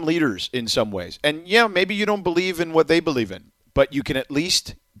 they've become leaders in some ways. And, yeah, maybe you don't believe in what they believe in, but you can at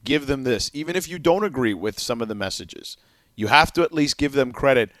least give them this. Even if you don't agree with some of the messages, you have to at least give them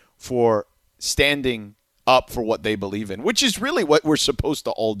credit for standing up for what they believe in, which is really what we're supposed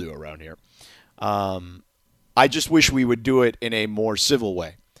to all do around here. I just wish we would do it in a more civil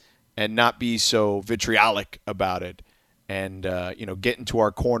way and not be so vitriolic about it and, get into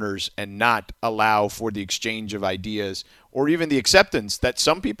our corners and not allow for the exchange of ideas or even the acceptance that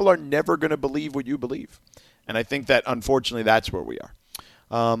some people are never going to believe what you believe. And I think that, unfortunately, that's where we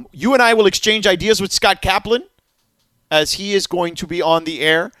are. You and I will exchange ideas with Scott Kaplan as he is going to be on the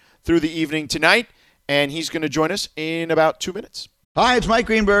air through the evening tonight, and he's going to join us in about 2 minutes. Hi, it's Mike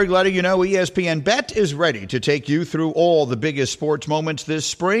Greenberg letting you know ESPN Bet is ready to take you through all the biggest sports moments this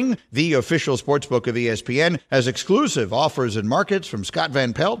spring. The official sportsbook of ESPN has exclusive offers and markets from Scott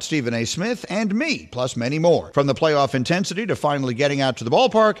Van Pelt, Stephen A. Smith, and me, plus many more. From the playoff intensity to finally getting out to the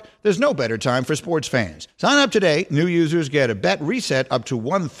ballpark, there's no better time for sports fans. Sign up today. New users get a bet reset up to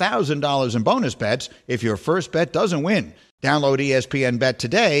 $1,000 in bonus bets if your first bet doesn't win. Download ESPN Bet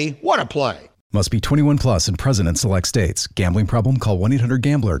today. What a play. Must be 21 plus and present in select states. Gambling problem? Call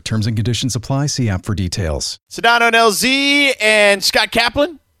 1-800-GAMBLER. Terms and conditions apply. See app for details. Sedano and LZ and Scott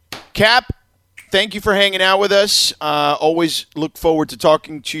Kaplan. Cap, thank you for hanging out with us. Always look forward to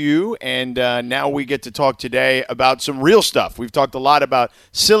talking to you. And now we get to talk today about some real stuff. We've talked a lot about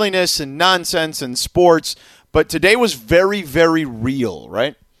silliness and nonsense and sports, but today was very, very real,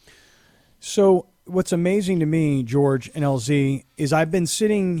 right? So what's amazing to me, George and LZ, is I've been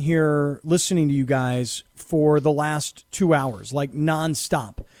sitting here listening to you guys for the last 2 hours, like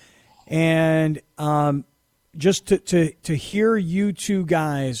nonstop. And just to hear you two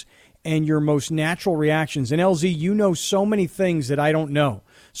guys and your most natural reactions. And LZ, you know so many things that I don't know.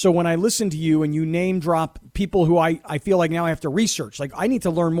 So when I listen to you and you name drop people who I feel like now I have to research, like I need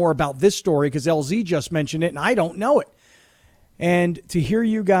to learn more about this story because LZ just mentioned it and I don't know it. And to hear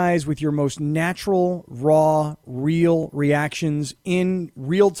you guys with your most natural, raw, real reactions in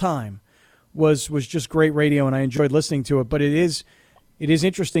real time was just great radio, and I enjoyed listening to it. But it is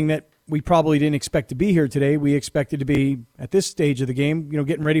interesting that we probably didn't expect to be here today. We expected to be at this stage of the game,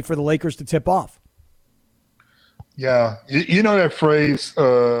 getting ready for the Lakers to tip off. Yeah, you know that phrase,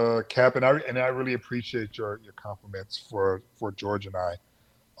 Cap, and I really appreciate your compliments for George and I.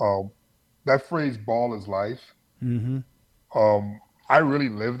 That phrase, "ball is life." Mm-hmm. I really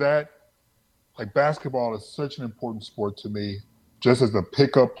live that. Like, basketball is such an important sport to me, just as a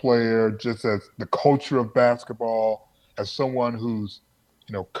pickup player, just as the culture of basketball, as someone who's,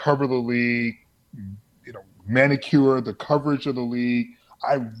 covered the league, manicure the coverage of the league.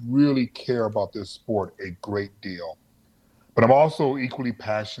 I really care about this sport a great deal. But I'm also equally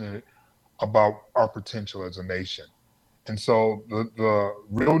passionate about our potential as a nation. And so the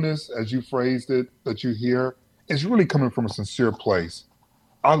realness, as you phrased it, that you hear, is really coming from a sincere place.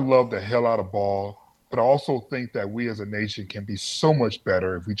 I love the hell out of ball, but I also think that we as a nation can be so much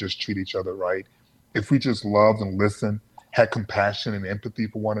better if we just treat each other right, if we just loved and listened, had compassion and empathy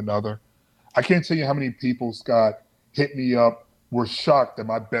for one another. I can't tell you how many people, Scott, hit me up, were shocked that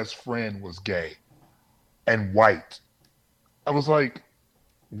my best friend was gay and white. I was like,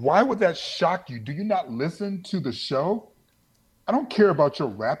 why would that shock you? Do you not listen to the show? I don't care about your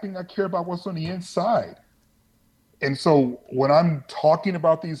rapping. I care about what's on the inside. And so when I'm talking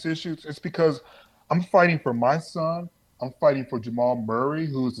about these issues, it's because I'm fighting for my son. I'm fighting for Jamal Murray,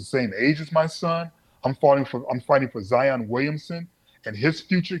 who is the same age as my son. I'm fighting for Zion Williamson and his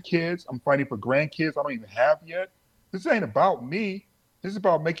future kids. I'm fighting for grandkids I don't even have yet. This ain't about me. This is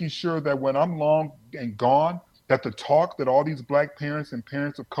about making sure that when I'm long and gone, that the talk that all these black parents and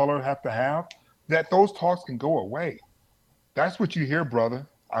parents of color have to have, that those talks can go away. That's what you hear, brother.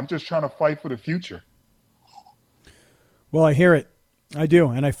 I'm just trying to fight for the future. Well, I hear it. I do,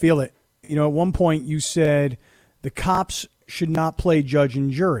 and I feel it. You know, at one point you said the cops should not play judge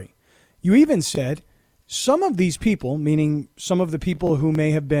and jury. You even said some of these people, meaning some of the people who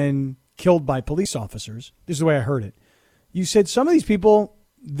may have been killed by police officers, this is the way I heard it. You said some of these people,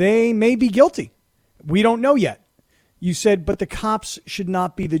 they may be guilty. We don't know yet. You said, but the cops should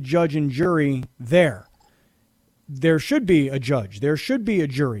not be the judge and jury there. There should be a judge. There should be a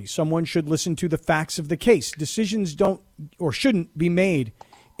jury. Someone should listen to the facts of the case. Decisions don't or shouldn't be made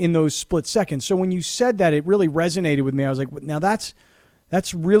in those split seconds. So when you said that, it really resonated with me. I was like, now that's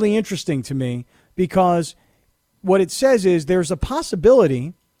really interesting to me, because what it says is there's a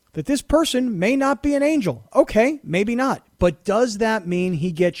possibility that this person may not be an angel. Okay, maybe not. But does that mean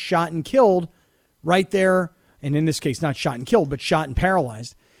he gets shot and killed right there? And in this case, not shot and killed, but shot and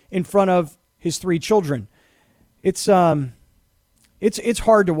paralyzed in front of his 3 children. It's hard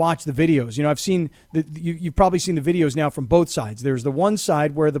to watch the videos. You know, I've seen you've probably seen the videos now from both sides. There's the one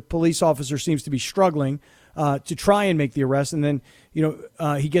side where the police officer seems to be struggling to try and make the arrest, and then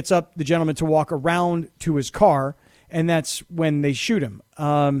he gets up, the gentleman, to walk around to his car, and that's when they shoot him.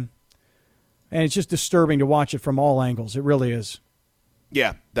 And it's just disturbing to watch it from all angles. It really is.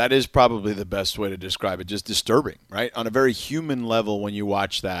 Yeah, that is probably the best way to describe it. Just disturbing, right? On a very human level, when you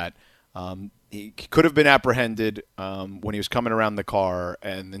watch that. He could have been apprehended when he was coming around the car,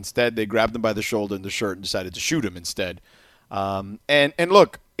 and instead they grabbed him by the shoulder and the shirt and decided to shoot him instead. And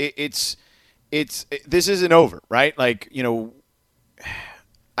look, this isn't over, right? Like,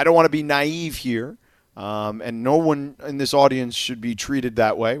 I don't want to be naive here, and no one in this audience should be treated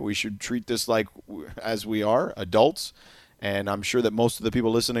that way. We should treat this like as we are, adults, and I'm sure that most of the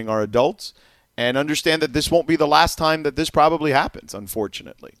people listening are adults, and understand that this won't be the last time that this probably happens,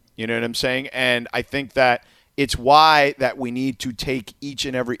 unfortunately. You know what I'm saying? And I think that it's why that we need to take each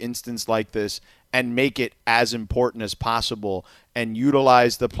and every instance like this and make it as important as possible and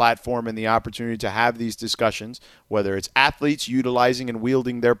utilize the platform and the opportunity to have these discussions, whether it's athletes utilizing and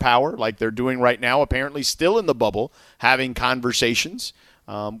wielding their power like they're doing right now, apparently still in the bubble, having conversations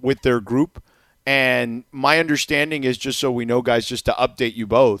with their group. And my understanding is, just so we know, guys, just to update you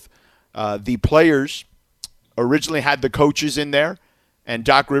both, the players originally had the coaches in there, and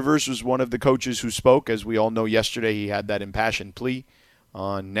Doc Rivers was one of the coaches who spoke. As we all know, yesterday he had that impassioned plea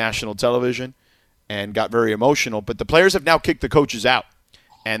on national television and got very emotional. But the players have now kicked the coaches out,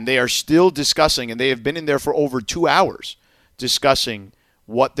 and they are still discussing, and they have been in there for over 2 hours discussing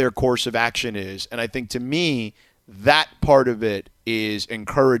what their course of action is. And I think, to me, that part of it is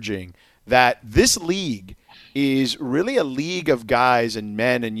encouraging, that this league is really a league of guys and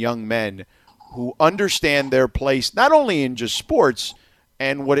men and young men who understand their place, not only in just sports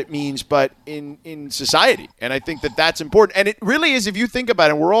and what it means, but in society. And I think that that's important. And it really is, if you think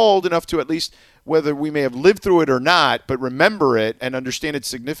about it, we're all old enough to, at least whether we may have lived through it or not, but remember it and understand its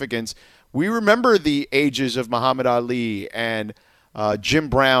significance. We remember the ages of Muhammad Ali and Jim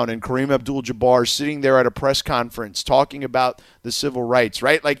Brown and Kareem Abdul-Jabbar sitting there at a press conference talking about the civil rights,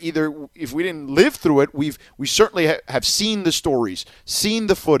 right? Like, either if we didn't live through it, we certainly have seen the stories, seen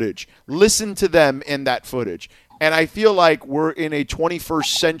the footage, listened to them in that footage. And I feel like we're in a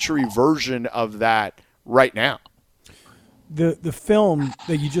 21st century version of that right now. The film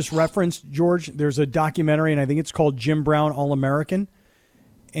that you just referenced, George, there's a documentary, and I think it's called Jim Brown All-American.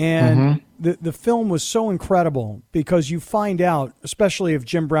 And the film was so incredible because you find out, especially if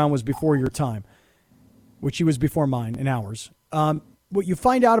Jim Brown was before your time, which he was before mine and ours. What you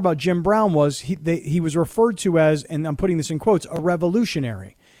find out about Jim Brown was he was referred to as, and I'm putting this in quotes, a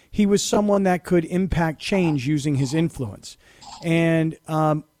revolutionary. He was someone that could impact change using his influence. And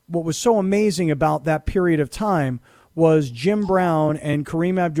what was so amazing about that period of time was Jim Brown and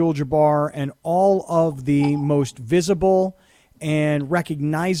Kareem Abdul-Jabbar and all of the most visible and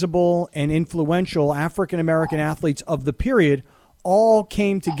recognizable and influential African-American athletes of the period all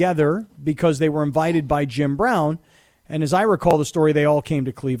came together because they were invited by Jim Brown. And as I recall the story, they all came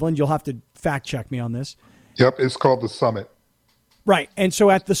to Cleveland. You'll have to fact check me on this. Yep, it's called the Summit. Right. And so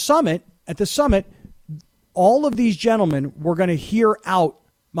at the summit, all of these gentlemen were going to hear out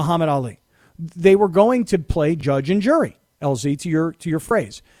Muhammad Ali. They were going to play judge and jury, LZ, to your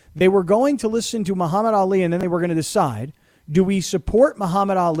phrase. They were going to listen to Muhammad Ali, and then they were going to decide, do we support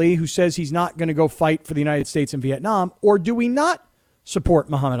Muhammad Ali, who says he's not going to go fight for the United States in Vietnam, or do we not support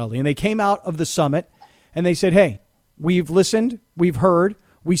Muhammad Ali? And they came out of the summit, and they said, hey, we've listened, we've heard,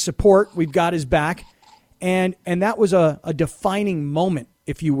 we support, we've got his back. And that was a defining moment,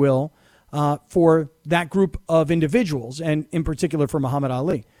 if you will, for that group of individuals, and in particular for Muhammad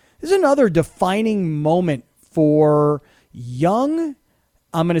Ali. This is another defining moment for young,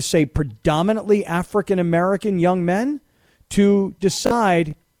 I'm going to say predominantly African-American young men to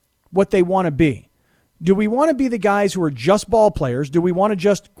decide what they want to be. Do we want to be the guys who are just ball players? Do we want to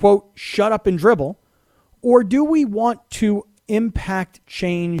just, quote, shut up and dribble? Or do we want to impact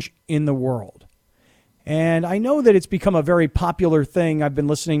change in the world? And I know that it's become a very popular thing. I've been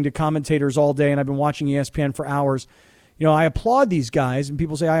listening to commentators all day, and I've been watching ESPN for hours. You know, I applaud these guys, and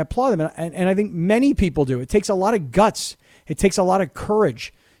people say I applaud them, and I think many people do. It takes a lot of guts. It takes a lot of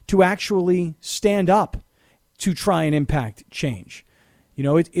courage to actually stand up to try and impact change. You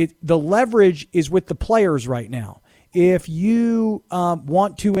know, the leverage is with the players right now. If you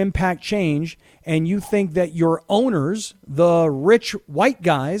want to impact change and you think that your owners, the rich white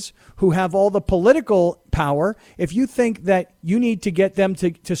guys who have all the political power, if you think that you need to get them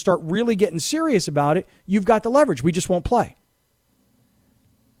to start really getting serious about it, you've got the leverage. We just won't play.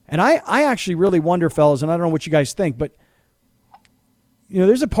 And I actually really wonder, fellas, and I don't know what you guys think, but you know,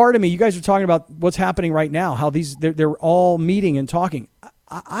 there's a part of me, you guys are talking about what's happening right now, how they're all meeting and talking.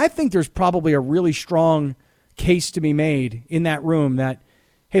 I think there's probably a really strong case to be made in that room that,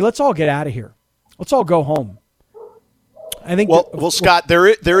 hey, let's all get out of here. Let's all go home. I think. Well, Scott,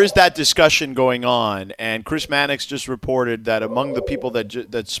 there is that discussion going on, and Chris Mannix just reported that among the people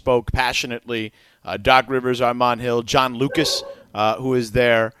that spoke passionately, Doc Rivers, Armand Hill, John Lucas, who is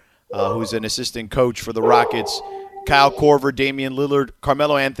there, who's an assistant coach for the Rockets, Kyle Korver, Damian Lillard,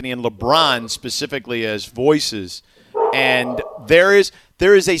 Carmelo Anthony, and LeBron specifically as voices. And there is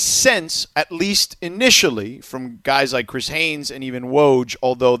a sense, at least initially, from guys like Chris Haynes and even Woj,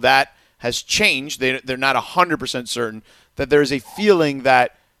 although that has changed, they're not 100% certain, that there's a feeling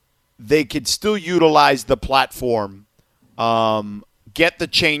that they could still utilize the platform, get the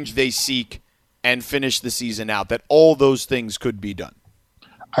change they seek, and finish the season out, that all those things could be done.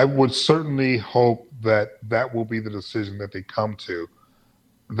 I would certainly hope that will be the decision that they come to,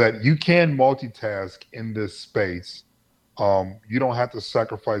 that you can multitask in this space. You don't have to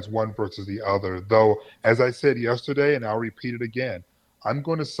sacrifice one versus the other. Though, as I said yesterday, and I'll repeat it again, I'm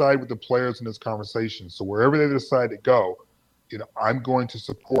going to side with the players in this conversation. So wherever they decide to go, you know, I'm going to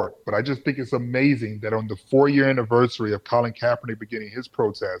support. But I just think it's amazing that on the 4-year anniversary of Colin Kaepernick beginning his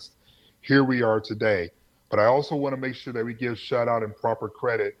protest, here we are today. But I also want to make sure that we give shout out and proper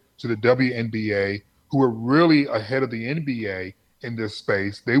credit to the WNBA, who are really ahead of the NBA in this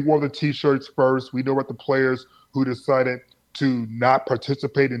space. They wore the T-shirts first. We know about the players who decided to not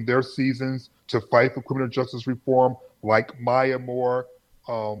participate in their seasons to fight for criminal justice reform, like Maya Moore,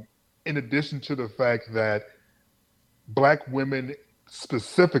 in addition to the fact that Black women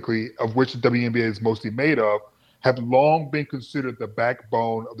specifically, of which the WNBA is mostly made of, have long been considered the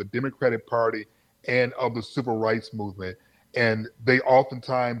backbone of the Democratic Party and of the civil rights movement. And they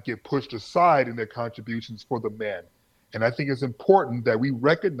oftentimes get pushed aside in their contributions for the men. And I think it's important that we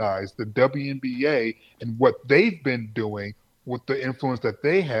recognize the WNBA and what they've been doing with the influence that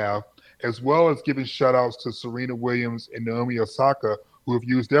they have, as well as giving shout outs to Serena Williams and Naomi Osaka, who have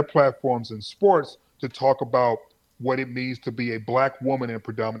used their platforms in sports to talk about what it means to be a Black woman in a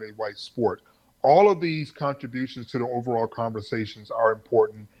predominantly white sport. All of these contributions to the overall conversations are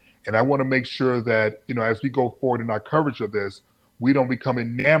important. And I want to make sure that, you know, as we go forward in our coverage of this, we don't become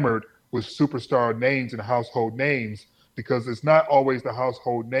enamored with superstar names and household names, because it's not always the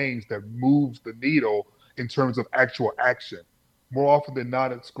household names that moves the needle in terms of actual action. More often than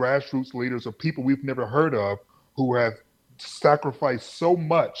not, it's grassroots leaders or people we've never heard of who have sacrificed so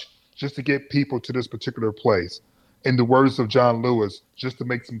much just to get people to this particular place. In the words of John Lewis, just to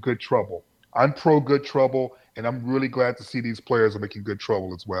make some good trouble. I'm pro good trouble, and I'm really glad to see these players are making good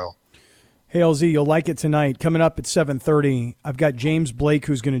trouble as well. Hey, LZ, you'll like it tonight. Coming up at 7:30, I've got James Blake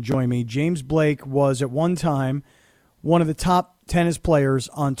who's going to join me. James Blake was at one time one of the top tennis players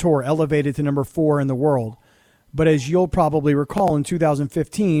on tour, elevated to number 4 in the world. But as you'll probably recall, in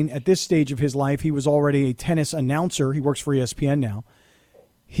 2015, at this stage of his life, he was already a tennis announcer. He works for ESPN now.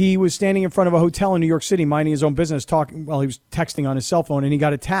 He was standing in front of a hotel in New York City, minding his own business, talking while he was texting on his cell phone, and he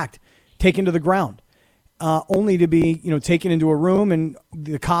got attacked, taken to the ground, only to be, taken into a room, and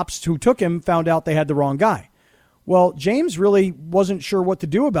the cops who took him found out they had the wrong guy. Well, James really wasn't sure what to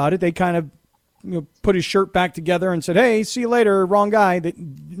do about it. They kind of put his shirt back together and said, "Hey, see you later, wrong guy."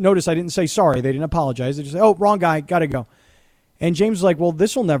 Notice I didn't say sorry. They didn't apologize. They just said, "Oh, wrong guy, got to go." And James was like, "Well,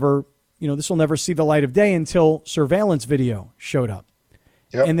 this will never see the light of day," until surveillance video showed up.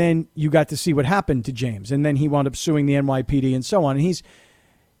 Yep. And then you got to see what happened to James. And then he wound up suing the NYPD and so on. And he's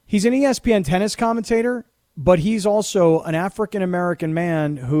an ESPN tennis commentator, but he's also an African-American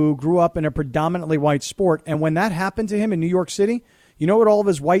man who grew up in a predominantly white sport. And when that happened to him in New York City, you know what all of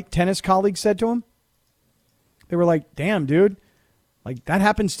his white tennis colleagues said to him? They were like, damn, dude, like that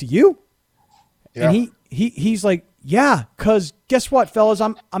happens to you? Yeah. And he's like, yeah, because guess what, fellas?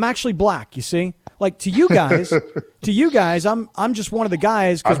 I'm actually black, you see? Like to you guys, I'm just one of the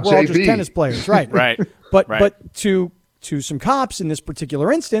guys because we're all just tennis players. Right. Right. But to some cops in this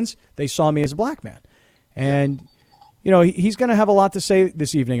particular instance, they saw me as a black man. And, you know, he's going to have a lot to say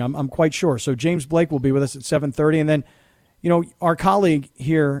this evening, I'm quite sure. So James Blake will be with us at 7:30. And then, you know, our colleague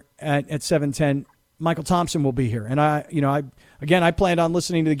here at 7:10, Michael Thompson, will be here. And I planned on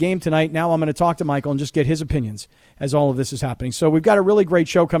listening to the game tonight. Now I'm going to talk to Michael and just get his opinions as all of this is happening. So we've got a really great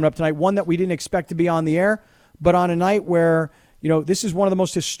show coming up tonight, one that we didn't expect to be on the air, but on a night where, you know, this is one of the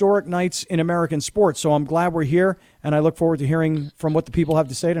most historic nights in American sports. So I'm glad we're here, and I look forward to hearing from what the people have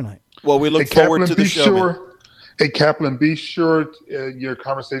to say tonight. Well, we look forward to the show. Hey, Kaplan, be sure your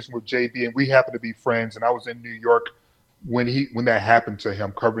conversation with JB, and we happen to be friends, and I was in New York when that happened to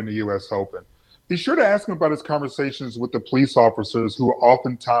him, covering the U.S. Open. Be sure to ask him about his conversations with the police officers who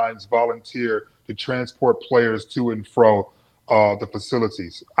oftentimes volunteer to transport players to and fro the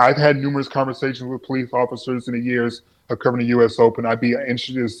facilities. I've had numerous conversations with police officers in the years of covering the U.S. Open. I'd be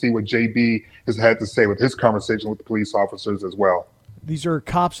interested to see what JB has had to say with his conversation with the police officers as well. These are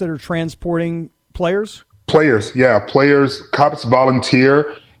cops that are transporting players? Players, yeah. Players, cops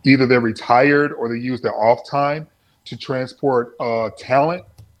volunteer. Either they're retired or they use their off time to transport talent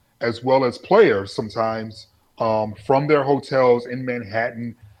as well as players sometimes from their hotels in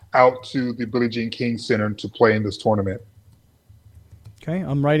Manhattan out to the Billie Jean King Center to play in this tournament. Okay,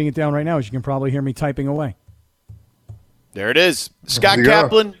 I'm writing it down right now, as you can probably hear me typing away. There it is. Scott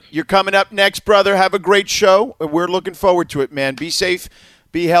Kaplan, you're coming up next, brother. Have a great show. We're looking forward to it, man. Be safe,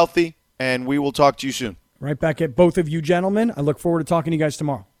 be healthy, and we will talk to you soon. Right back at both of you gentlemen. I look forward to talking to you guys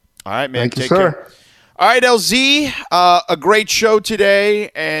tomorrow. All right, man. Thank you, Take care. All right, LZ, a great show today.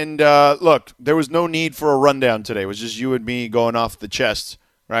 And, look, there was no need for a rundown today. It was just you and me going off the chest,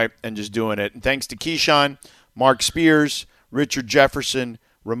 right, and just doing it. And thanks to Keyshawn, Mark Spears, Richard Jefferson,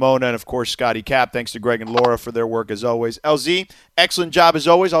 Ramona, and, of course, Scotty Cap. Thanks to Greg and Laura for their work as always. LZ, excellent job as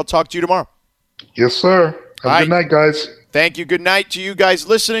always. I'll talk to you tomorrow. Yes, sir. Have a good night, guys. Thank you. Good night to you guys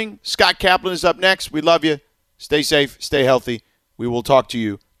listening. Scott Kaplan is up next. We love you. Stay safe. Stay healthy. We will talk to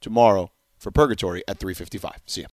you tomorrow for Purgatory at 3:55. See ya.